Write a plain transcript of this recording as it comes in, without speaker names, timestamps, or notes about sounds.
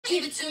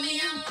Give it to me,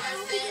 I'm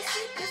worth it.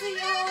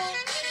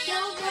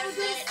 You're worth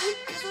it.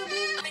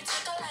 I take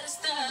a lot of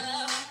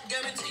stuff.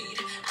 Guaranteed,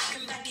 I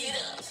can back it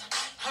up.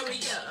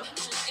 Hurry up,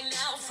 and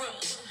now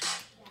front.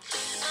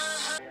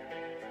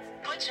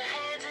 Put your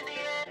hands in the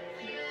air.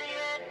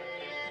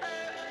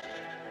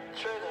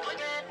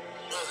 Put it.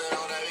 Nothing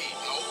on that beat.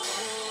 Oh,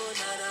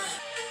 nah.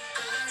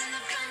 I'm in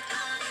the front,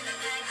 I'm in the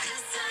back,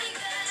 just like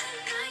that.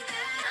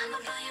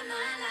 I'ma blow your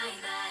mind like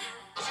that.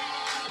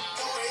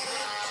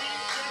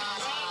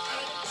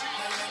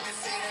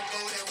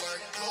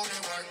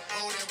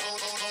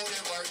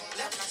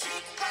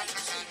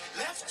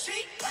 Left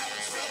cheek, right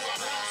cheek.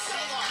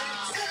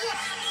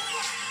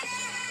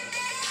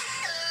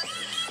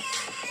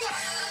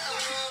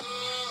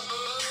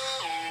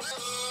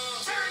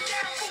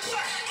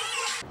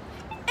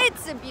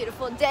 It's a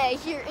beautiful day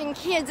here in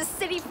Kansas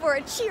City for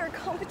a cheer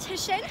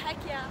competition. Heck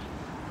yeah.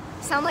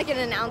 Sound like an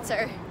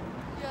announcer.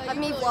 Yeah, of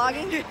me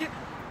vlogging.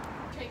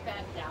 Take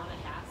that down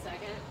a half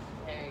second.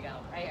 There you go.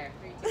 Right here.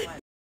 3, 2, 1.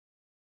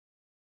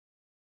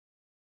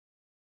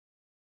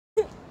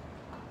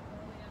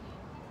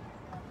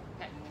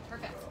 Okay,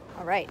 perfect.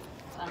 All right.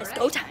 All Let's right.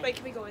 go time. Wait,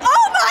 can we go in?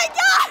 Oh my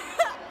god!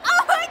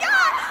 Oh my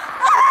god!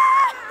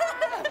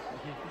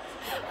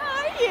 How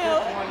are you?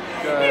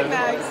 Good. Hey,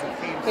 Max.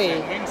 Hey,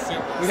 we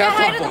Say have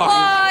hi to to the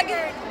vlog.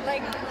 vlog.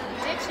 Like,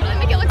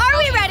 Make it look are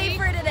we ready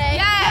for today?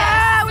 Yes!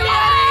 Yeah, we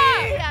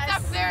are! Yes.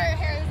 Except their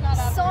hair is not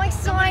up. So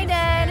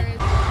excited.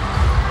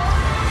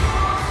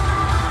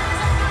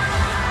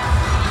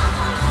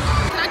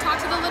 Can I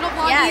talk to the little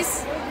vloggies?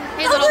 Yes.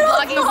 Hey, little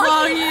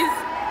vloggies.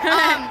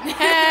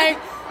 Hey.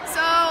 So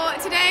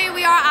today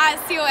we are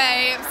at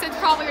COA. Sid's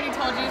probably already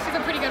told you. She's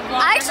a pretty good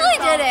vlogger. I actually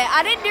herself. did it.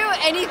 I didn't do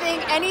anything,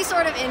 any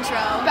sort of intro.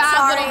 Bad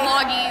Sorry. little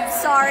vloggies.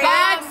 Sorry.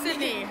 Bad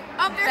Sydney.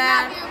 Up there's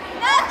Bad. Matthew.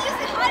 Matthew,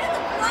 say hi to the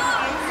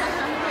vlog.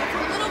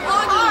 Little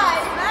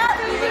vloggies.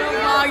 Little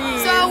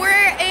vloggies. So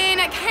we're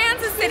in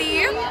Kansas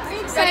City,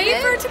 ready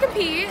to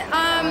compete.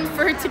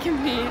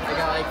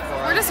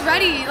 We're just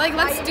ready. Like,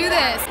 let's do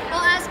this.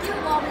 We'll ask you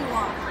while we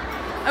walk.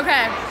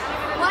 Okay.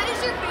 What is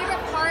your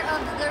favorite part of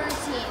the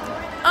routine?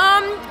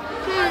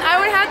 I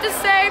would have to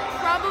say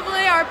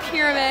probably our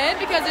pyramid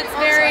because it's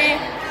very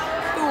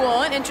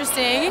cool and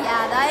interesting.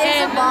 Yeah, that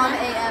is And- a bomb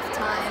AF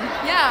time.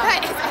 Yeah. That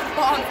is a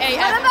bomb AF.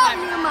 What about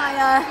you,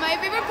 Maya? My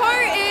favorite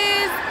part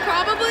is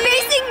probably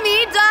Facing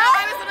me, I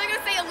duh! was literally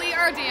gonna say elite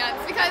or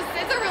dance because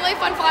it's a really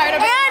fun flyer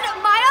to be. And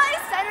Maya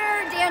is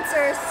center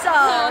dancer, so.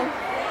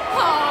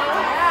 Oh.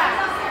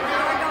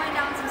 Now we're going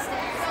down some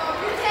stairs.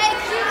 Hey,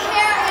 cute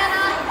hair,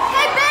 Anna.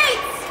 Hey,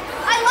 Bates!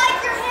 I like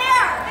your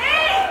hair!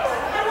 Hey!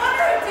 I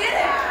wonder who did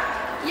it.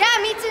 Yeah,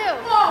 me too.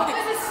 Whoa,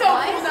 this is so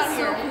cool down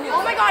here.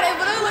 Oh my god, it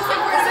literally looks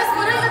like This is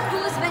literally the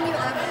coolest venue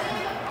ever.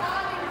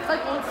 It's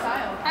like old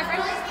style. Hi,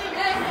 friends.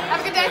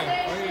 Have a good day.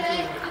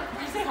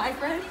 Did you say hi,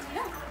 friends?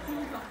 Yeah.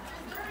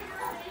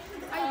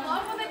 I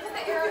love when they put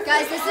the arrows.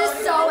 Guys, this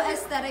is so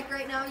aesthetic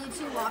right now, you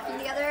two walking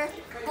together.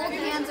 Hold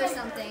hands or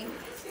something.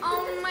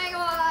 Oh my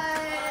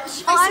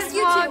gosh. I'll ask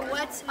you two,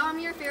 what's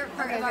your favorite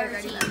part of our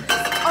routine?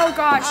 Oh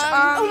gosh.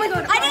 Oh my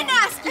god, I didn't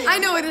ask you. I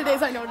know what it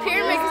is. I know what it is.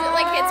 Pyramid, because it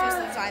like hits most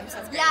of the time, so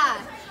that's great. Yeah.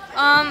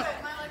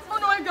 Oh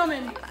no, I'm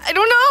coming. I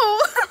don't know.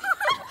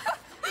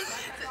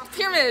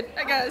 Pyramid,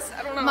 I guess.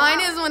 I don't know. Mine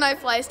is when I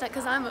fly stunt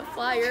because I'm a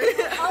flyer.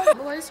 Oh,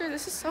 boys,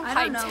 this is so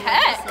high tech.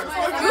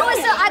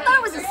 I thought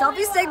it was a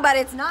selfie stick, but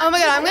it's not. Oh my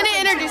god, I'm gonna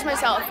introduce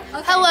myself.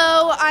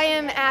 Hello, I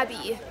am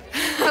Abby.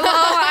 Hello,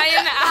 I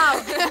am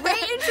Abby.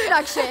 Great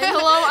introduction.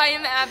 Hello, I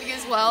am Abby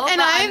as well. And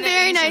I'm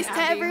very nice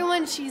to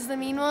everyone. She's the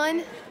mean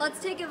one. Let's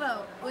take a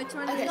vote. Which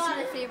one is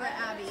your favorite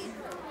Abby?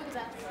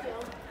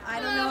 I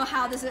don't know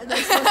how this is.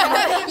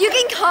 You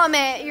can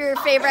comment your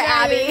favorite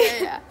Abby.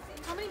 Yeah.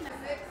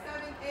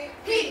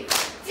 P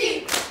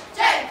T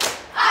J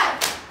I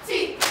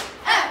T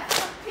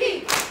F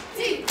P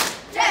T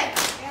J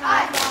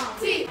I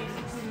T.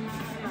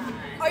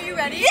 Are you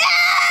ready?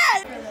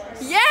 Yeah!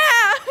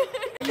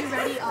 Are you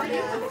ready,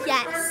 Anya?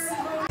 Yes.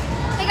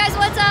 Hey guys,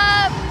 what's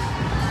up?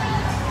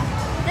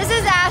 This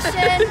is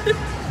Ashton.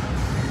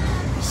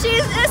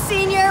 She's a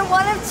senior,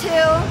 one of 2.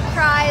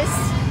 Cries.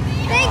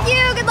 Thank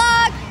you. Good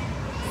luck.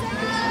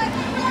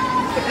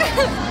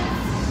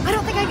 I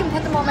don't think I can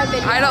put them on my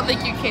video. I don't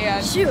think you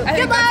can. Shoot. I think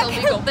Good luck. that's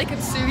illegal. They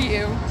could sue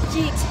you.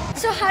 Jeet.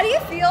 So how do you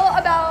feel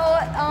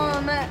about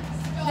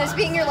this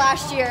being your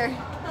last year?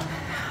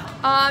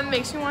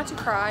 Makes me want to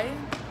cry.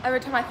 Every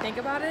time I think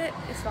about it,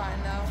 it's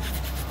fine though.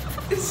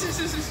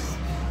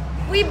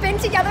 We've been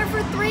together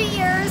for 3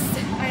 years.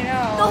 I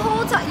know. The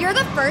whole time. You're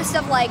the first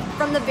of like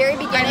from the very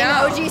beginning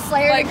I know. OG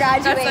Slayer Like, to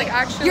graduate. that's, like,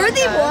 actually You're like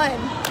the that. one.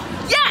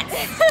 Yes!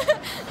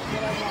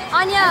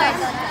 Anya,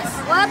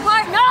 what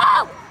part?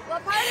 No!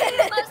 What part are you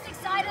most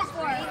excited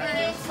for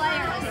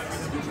Slayer?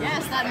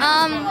 Yes, that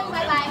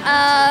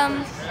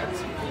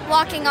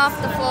Walking off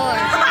the floor.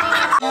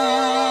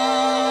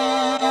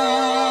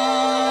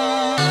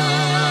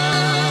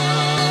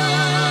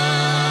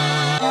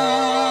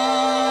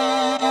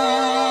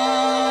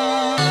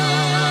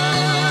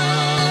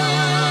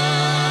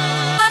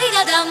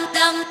 dum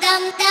dum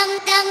dum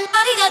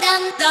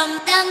dum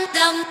dum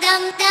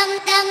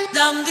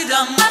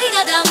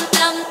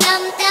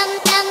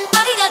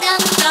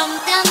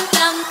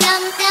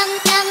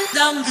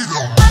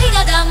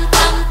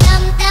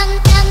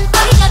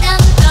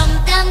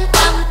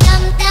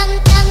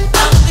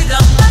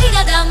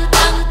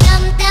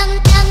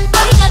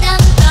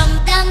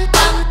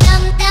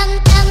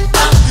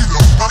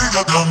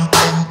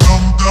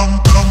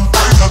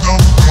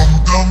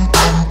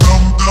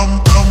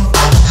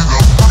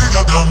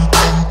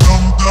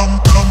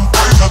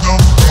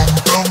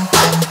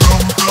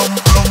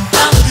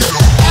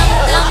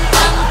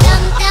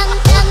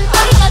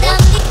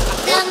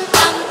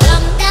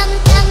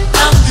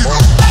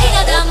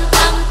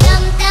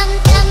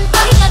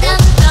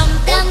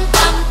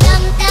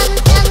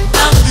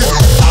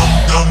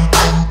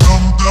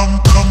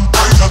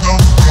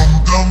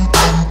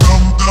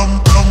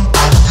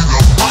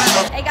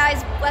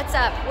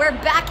We're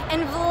back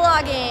and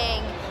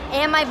vlogging,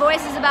 and my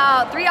voice is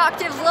about 3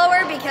 octaves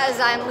lower because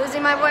I'm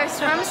losing my voice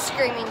from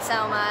screaming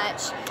so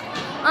much.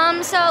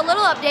 So a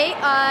little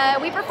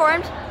update, we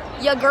performed,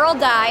 your girl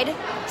died,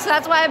 so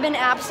that's why I've been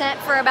absent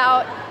for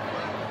about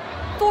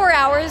 4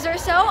 hours or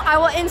so. I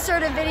will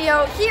insert a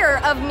video here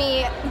of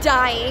me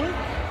dying.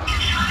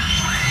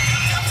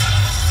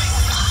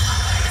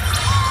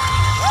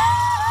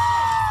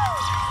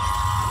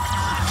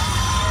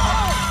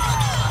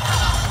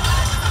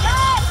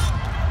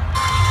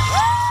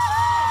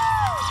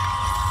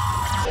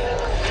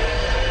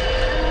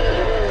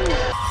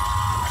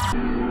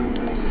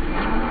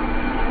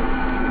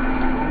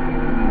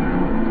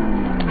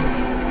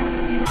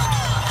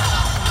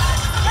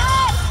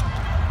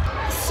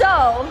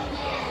 So,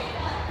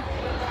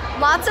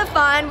 lots of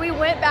fun. We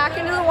went back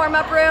into the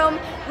warm-up room,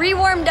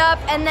 re-warmed up,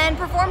 and then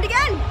performed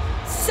again.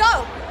 So,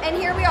 and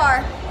here we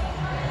are.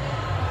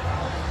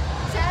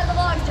 Say hi to the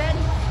vlogs, Jen.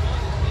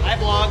 Hi,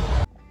 vlog.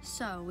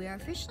 So, we are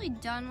officially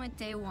done with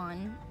day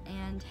 1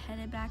 and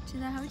headed back to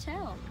the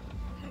hotel.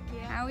 Heck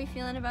yeah. How are we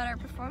feeling about our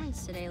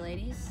performance today,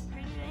 ladies?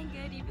 Pretty dang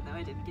good, even though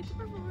I didn't get to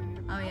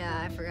perform. Oh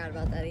yeah, I forgot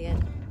about that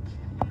again.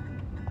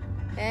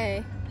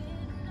 Hey.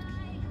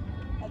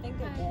 I think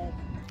they're dead.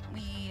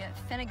 We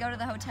finna go to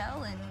the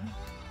hotel and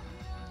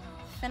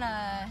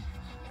finna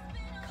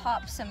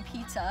cop some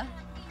pizza.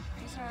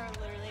 These are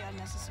literally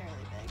unnecessarily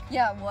big.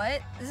 Yeah,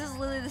 what? This is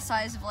literally the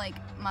size of like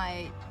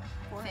my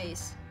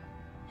face.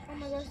 Oh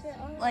my gosh, they're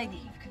all Like,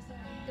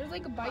 there's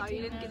like a bite. Oh,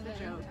 you didn't get the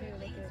joke.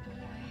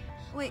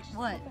 wait,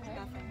 what?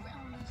 Nothing.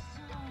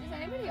 Is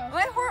anybody else?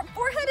 My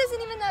forehead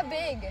isn't even that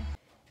big.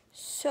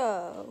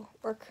 So,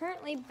 we're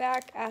currently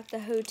back at the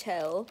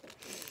hotel.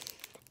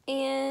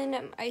 And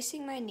I'm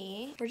icing my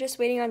knee. We're just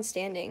waiting on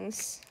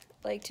standings,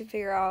 like to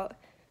figure out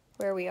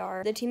where we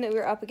are. The team that we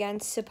were up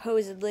against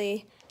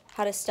supposedly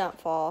had a stunt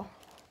fall.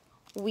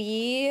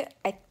 We,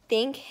 I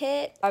think,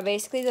 hit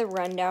basically the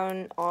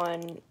rundown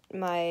on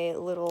my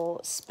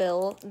little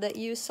spill that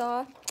you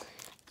saw.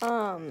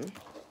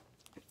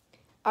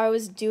 I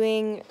was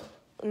doing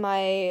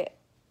my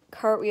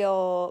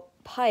cartwheel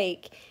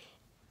pike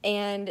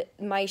and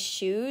my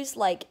shoes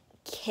like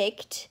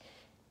kicked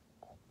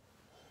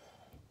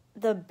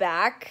the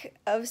back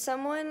of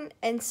someone,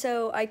 and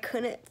so I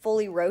couldn't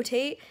fully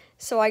rotate,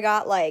 so I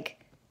got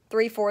like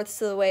 3/4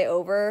 of the way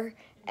over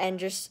and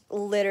just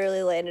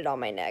literally landed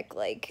on my neck.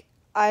 Like,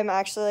 I'm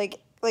actually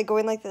like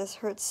going like this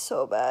hurts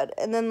so bad.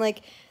 And then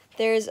like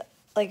there's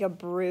like a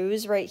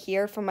bruise right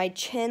here from my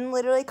chin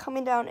literally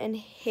coming down and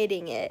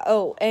hitting it.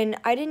 Oh, and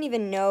I didn't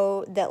even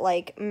know that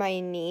like my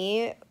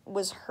knee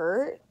was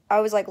hurt. I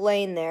was like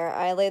laying there.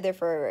 I lay there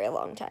for a very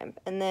long time.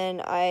 And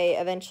then I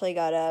eventually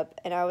got up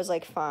and I was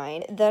like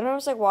fine. Then I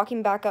was like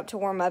walking back up to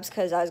warm-ups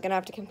because I was gonna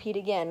have to compete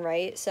again,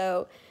 right?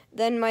 So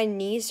then my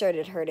knee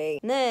started hurting.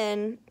 And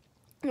then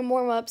in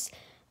warm-ups,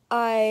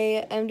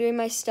 I am doing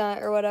my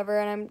stunt or whatever,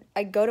 and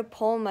I go to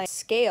pull my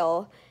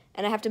scale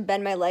and I have to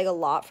bend my leg a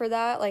lot for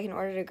that, like in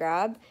order to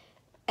grab.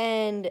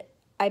 And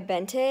I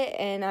bent it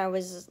and I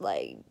was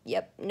like,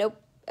 yep,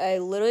 nope. I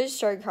literally just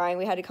started crying.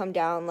 We had to come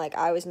down. Like,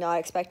 I was not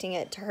expecting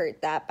it to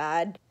hurt that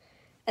bad.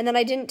 And then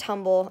I didn't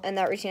tumble in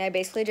that routine. I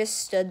basically just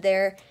stood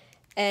there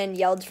and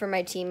yelled for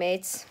my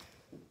teammates.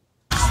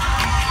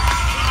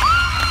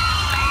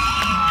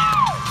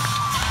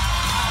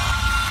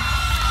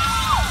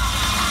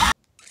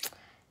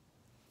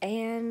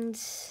 And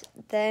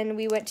then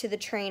we went to the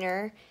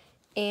trainer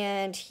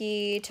and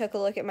he took a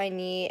look at my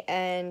knee,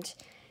 and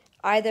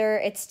either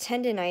it's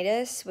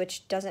tendinitis,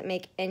 which doesn't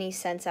make any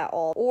sense at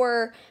all,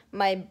 or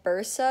my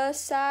bursa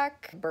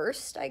sac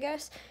burst, I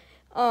guess,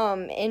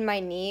 in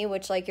my knee,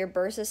 which like your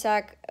bursa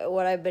sac,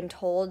 what I've been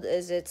told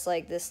is it's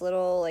like this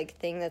little like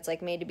thing that's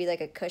like made to be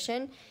like a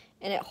cushion,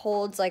 and it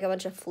holds like a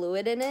bunch of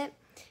fluid in it,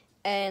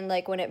 and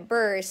like when it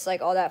bursts,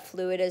 like all that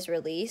fluid is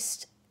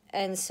released,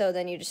 and so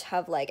then you just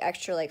have like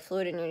extra like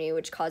fluid in your knee,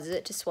 which causes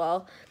it to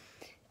swell.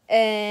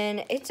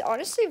 And it's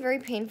honestly very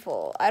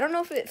painful. I don't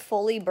know if it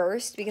fully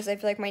burst because I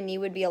feel like my knee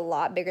would be a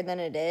lot bigger than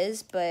it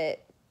is, but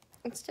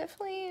it's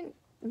definitely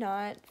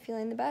not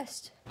feeling the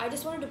best. I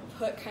just wanted to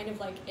put kind of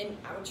like an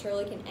outro,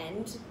 like an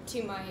end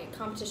to my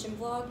competition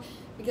vlog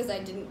because I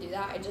didn't do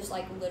that. I just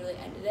like literally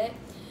ended it.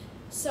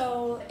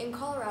 So in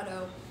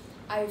Colorado,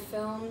 I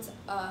filmed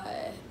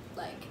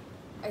like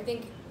I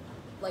think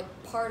like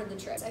part of the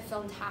trip. I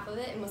filmed half of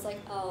it and was like,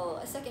 oh,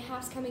 a second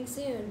half's coming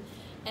soon.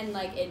 And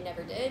like it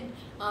never did.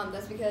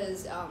 That's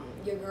because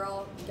your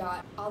girl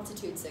got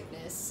altitude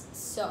sickness,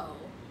 so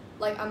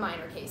like a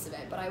minor case of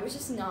it, but I was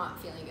just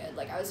not feeling good.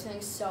 Like I was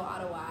feeling so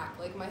out of whack.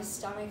 Like my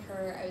stomach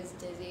hurt, I was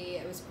dizzy,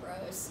 it was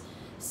gross.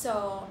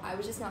 So I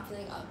was just not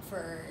feeling up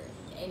for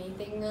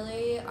anything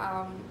really.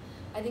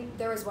 I think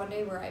there was one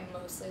day where I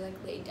mostly like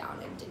laid down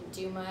and didn't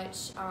do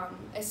much.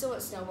 I still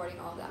went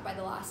snowboarding, all of that. By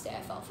the last day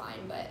I felt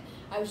fine, but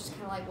I was just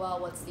kind of like, well,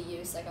 what's the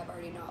use? Like I've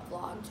already not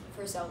vlogged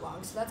for so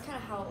long. So that's kind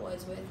of how it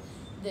was with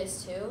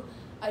this too.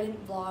 I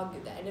didn't vlog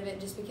at the end of it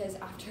just because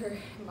after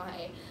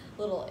my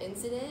little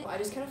incident, I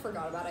just kind of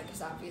forgot about it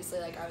because obviously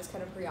like I was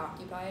kind of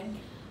preoccupied.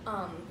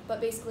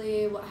 But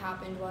basically what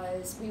happened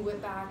was we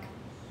went back,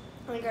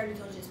 I think I already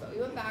told you this, but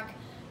we went back,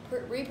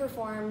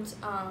 re-performed,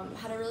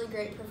 had a really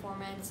great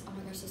performance. Oh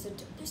my gosh,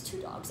 there's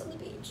 2 dogs on the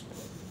beach.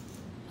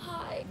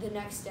 Hi. The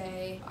next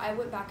day, I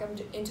went back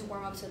into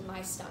warm-ups with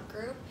my stunt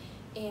group,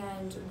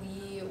 and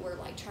we were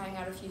like trying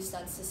out a few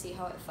stunts to see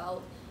how it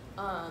felt.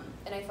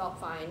 And I felt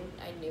fine.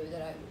 I knew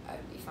that I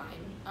would be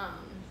fine.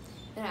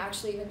 And I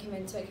actually even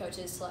convinced my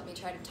coaches to let me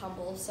try to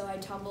tumble. So I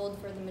tumbled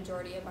for the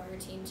majority of my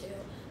routine too.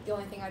 The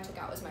only thing I took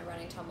out was my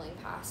running tumbling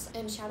pass.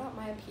 And shout out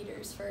Maya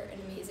Peters for an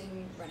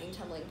amazing running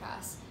tumbling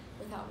pass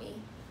without me.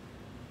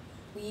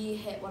 We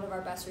hit one of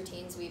our best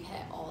routines we've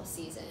hit all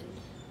season.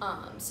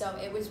 So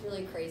it was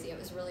really crazy. It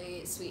was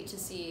really sweet to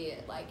see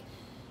like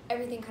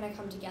everything kind of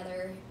come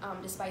together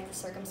despite the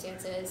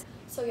circumstances.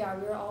 So yeah,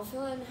 we were all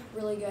feeling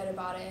really good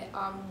about it.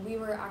 We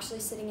were actually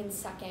sitting in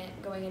second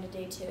going into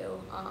day 2.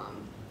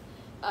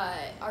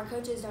 Our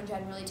coaches don't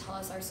generally tell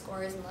us our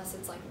scores unless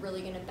it's like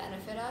really going to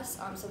benefit us.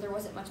 So there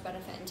wasn't much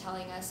benefit in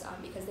telling us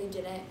because they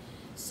didn't.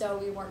 So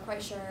we weren't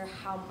quite sure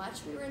how much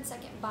we were in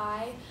second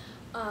by.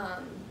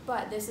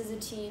 But this is a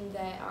team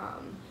that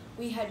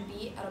we had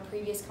beat at a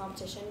previous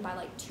competition by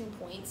like 2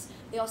 points.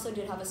 They also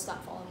did have a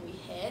stunt fall and we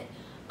hit.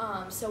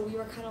 So we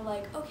were kind of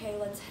like, okay,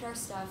 let's hit our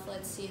stuff.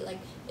 Let's see, like,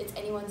 it's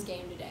anyone's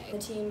game today. The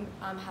team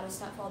had a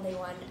stunt fall day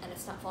 1 and a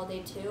stunt fall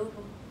day 2.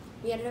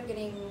 We ended up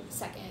getting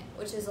second,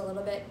 which is a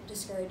little bit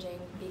discouraging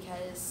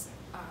because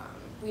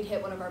we'd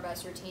hit one of our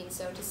best routines.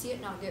 So to see it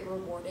not get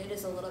rewarded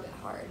is a little bit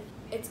hard.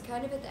 It's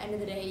kind of at the end of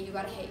the day, you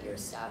got to hit your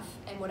stuff,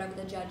 and whatever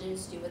the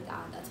judges do with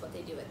that, that's what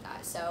they do with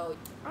that. So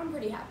I'm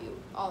pretty happy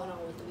all in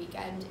all with the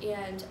weekend.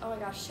 And oh my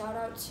gosh, shout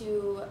out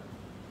to,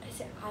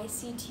 is it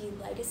ICT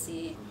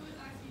Legacy?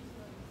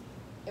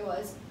 It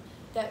was,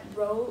 that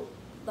wrote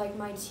like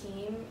my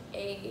team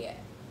a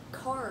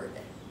card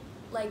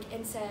like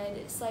and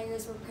said,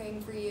 Slayers, we're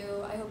praying for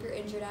you, I hope your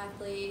injured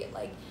athlete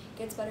like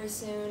gets better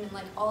soon, and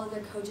like all of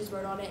their coaches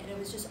wrote on it, and it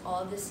was just all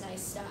of this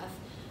nice stuff.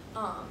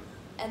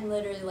 And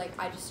literally like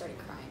I just started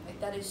crying. Like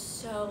that is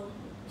so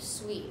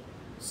sweet,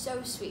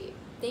 so sweet.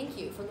 Thank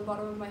you from the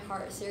bottom of my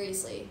heart,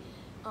 seriously.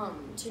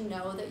 To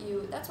know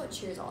that that's what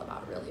cheer is all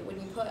about really, when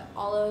you put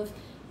all of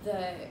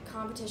the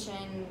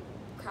competition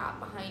crap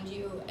behind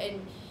you and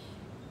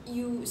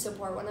you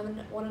support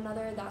one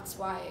another. That's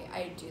why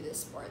I do this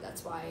sport.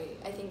 That's why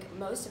I think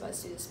most of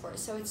us do this sport.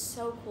 So it's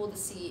so cool to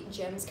see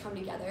gyms come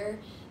together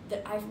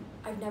that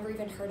I've never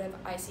even heard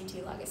of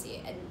ICT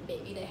Legacy, and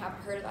maybe they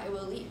haven't heard of Iowa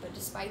Elite, but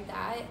despite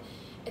that,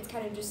 it's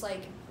kind of just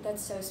like,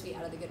 that's so sweet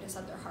out of the goodness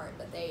of their heart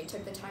that they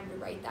took the time to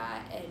write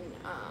that, and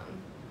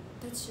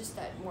that's just,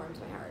 that warms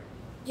my heart.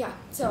 Yeah,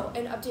 so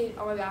an update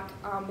on my back.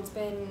 It's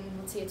been,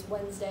 let's see, it's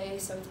Wednesday,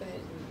 so it's been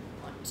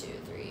 1, 2,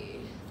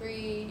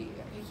 3,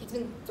 it's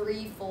been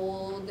 3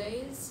 full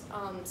days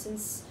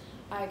since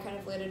I kind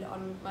of landed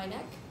on my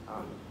neck,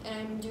 and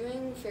I'm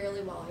doing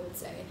fairly well, I would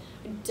say.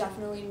 I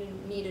definitely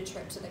need a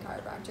trip to the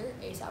chiropractor,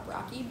 ASAP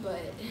Rocky,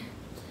 but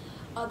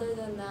other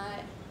than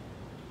that,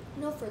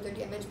 no further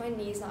damage. My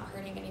knee's not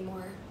hurting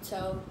anymore,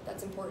 so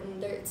that's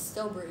important. It's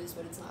still bruised,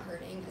 but it's not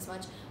hurting as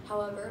much.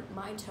 However,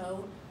 my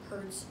toe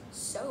hurts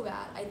so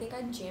bad. I think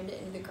I jammed it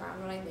into the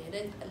ground when I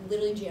landed. I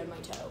literally jammed my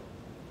toe.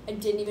 I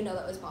didn't even know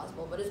that was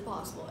possible, but it's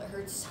possible. It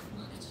hurts so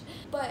much.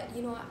 But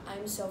you know what?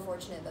 I'm so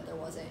fortunate that there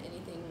wasn't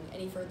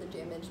any further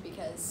damage,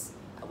 because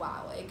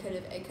wow, it could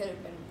have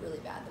been really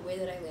bad. The way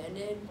that I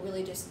landed,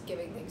 really just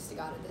giving thanks to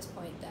God at this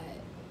point that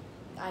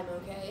I'm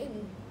okay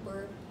and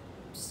we're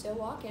still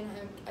walking.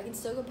 I can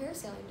still go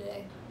parasailing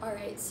today. All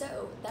right,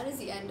 so that is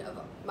the end of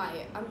my,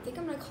 I think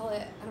I'm gonna call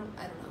it, I don't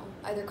know,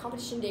 either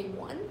competition day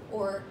 1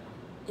 or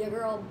your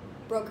girl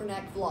broke her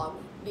neck vlog,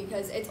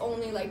 because it's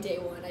only like day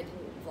 1. I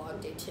didn't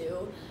vlog day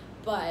 2,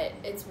 but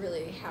it's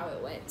really how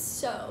it went.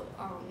 So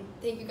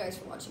thank you guys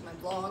for watching my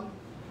vlog.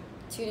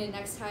 Tune in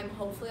next time.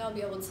 Hopefully I'll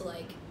be able to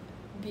like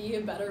be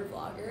a better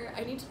vlogger.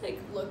 I need to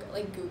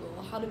like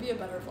Google how to be a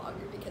better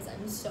vlogger, because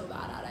I'm so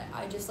bad at it.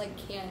 I just like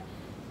can't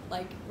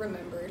like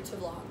remember to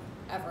vlog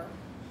ever.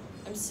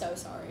 I'm so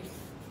sorry.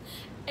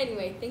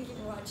 Anyway, thank you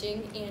for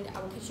watching, and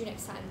I will catch you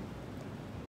next time.